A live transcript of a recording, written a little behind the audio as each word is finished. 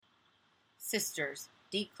Sisters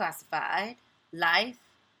Declassified Life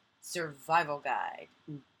Survival Guide.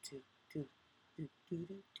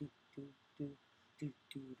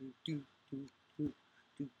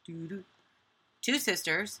 Two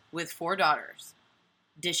sisters with 4 daughters,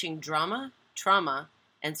 dishing drama, trauma,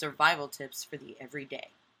 and survival tips for the everyday.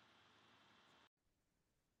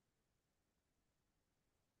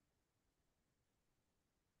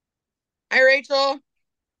 Hi, Rachel.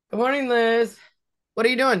 Good morning, Liz. What are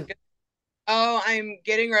you doing? Oh, I'm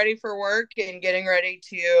getting ready for work and getting ready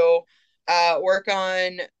to work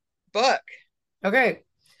on book. Okay.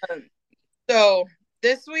 Um, so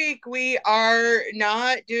this week we are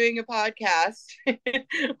not doing a podcast.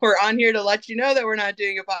 We're on here to let you know that we're not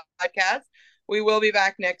doing a podcast. We will be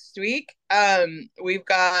back next week. We've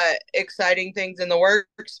got exciting things in the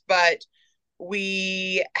works, but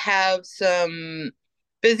we have some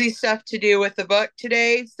busy stuff to do with the book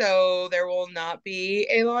today, so there will not be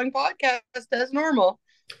a long podcast as normal.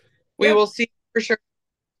 We Yep. will see for sure.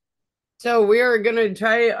 So we are going to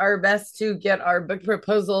try our best to get our book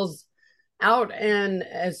proposals out and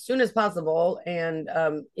as soon as possible. And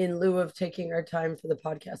in lieu of taking our time for the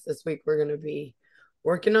podcast this week, we're going to be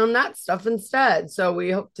working on that stuff instead. So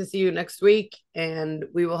we hope to see you next week, and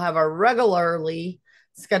we will have our regularly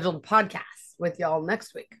scheduled podcast with y'all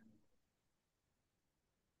next week.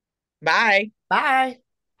 Bye. Bye.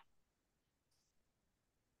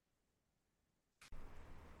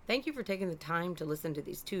 Thank you for taking the time to listen to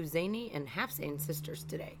these two zany and half sane sisters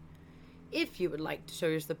today. If you would like to show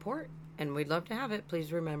your support, and we'd love to have it,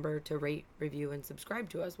 please remember to rate, review, and subscribe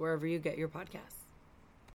to us wherever you get your podcasts.